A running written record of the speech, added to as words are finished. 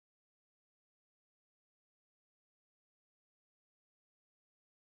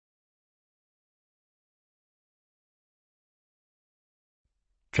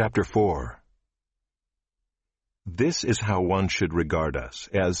Chapter 4. This is how one should regard us,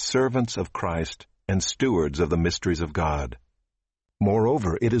 as servants of Christ and stewards of the mysteries of God.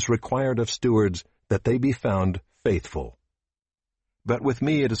 Moreover, it is required of stewards that they be found faithful. But with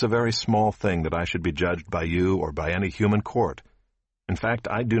me it is a very small thing that I should be judged by you or by any human court. In fact,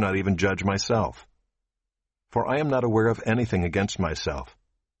 I do not even judge myself. For I am not aware of anything against myself,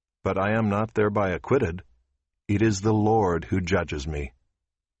 but I am not thereby acquitted. It is the Lord who judges me.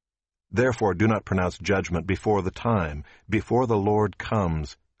 Therefore do not pronounce judgment before the time, before the Lord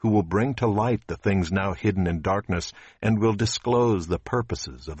comes, who will bring to light the things now hidden in darkness, and will disclose the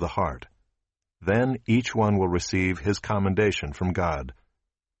purposes of the heart. Then each one will receive his commendation from God.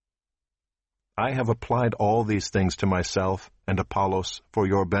 I have applied all these things to myself and Apollos for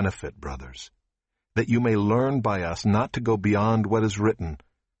your benefit, brothers, that you may learn by us not to go beyond what is written,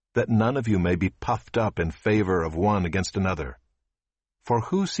 that none of you may be puffed up in favor of one against another. For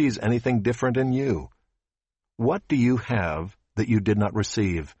who sees anything different in you? What do you have that you did not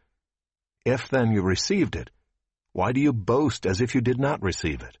receive? If then you received it, why do you boast as if you did not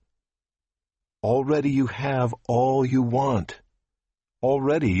receive it? Already you have all you want.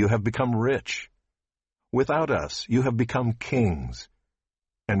 Already you have become rich. Without us you have become kings.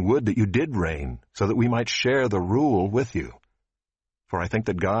 And would that you did reign, so that we might share the rule with you. For I think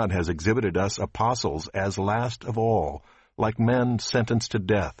that God has exhibited us apostles as last of all, like men sentenced to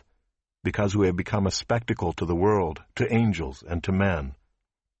death, because we have become a spectacle to the world, to angels, and to men.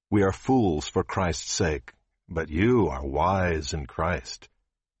 We are fools for Christ's sake, but you are wise in Christ.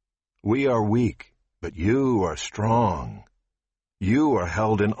 We are weak, but you are strong. You are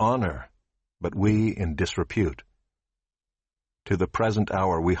held in honor, but we in disrepute. To the present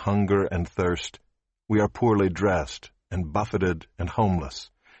hour we hunger and thirst. We are poorly dressed, and buffeted and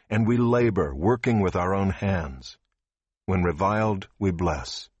homeless, and we labor, working with our own hands. When reviled, we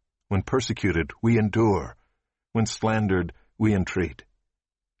bless. When persecuted, we endure. When slandered, we entreat.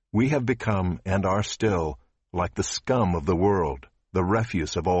 We have become, and are still, like the scum of the world, the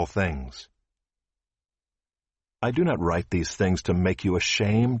refuse of all things. I do not write these things to make you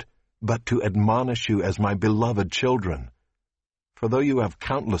ashamed, but to admonish you as my beloved children. For though you have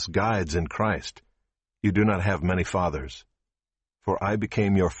countless guides in Christ, you do not have many fathers. For I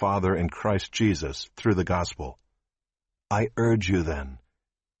became your father in Christ Jesus through the gospel. I urge you then,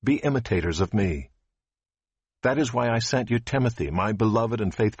 be imitators of me. That is why I sent you Timothy, my beloved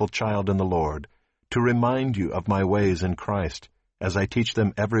and faithful child in the Lord, to remind you of my ways in Christ, as I teach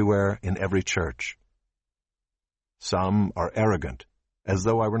them everywhere in every church. Some are arrogant, as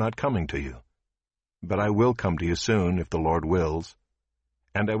though I were not coming to you. But I will come to you soon, if the Lord wills,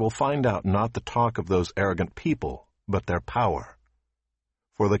 and I will find out not the talk of those arrogant people, but their power.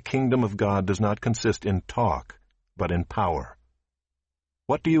 For the kingdom of God does not consist in talk, but in power.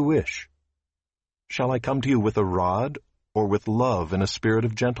 What do you wish? Shall I come to you with a rod, or with love and a spirit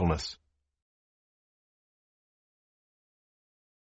of gentleness?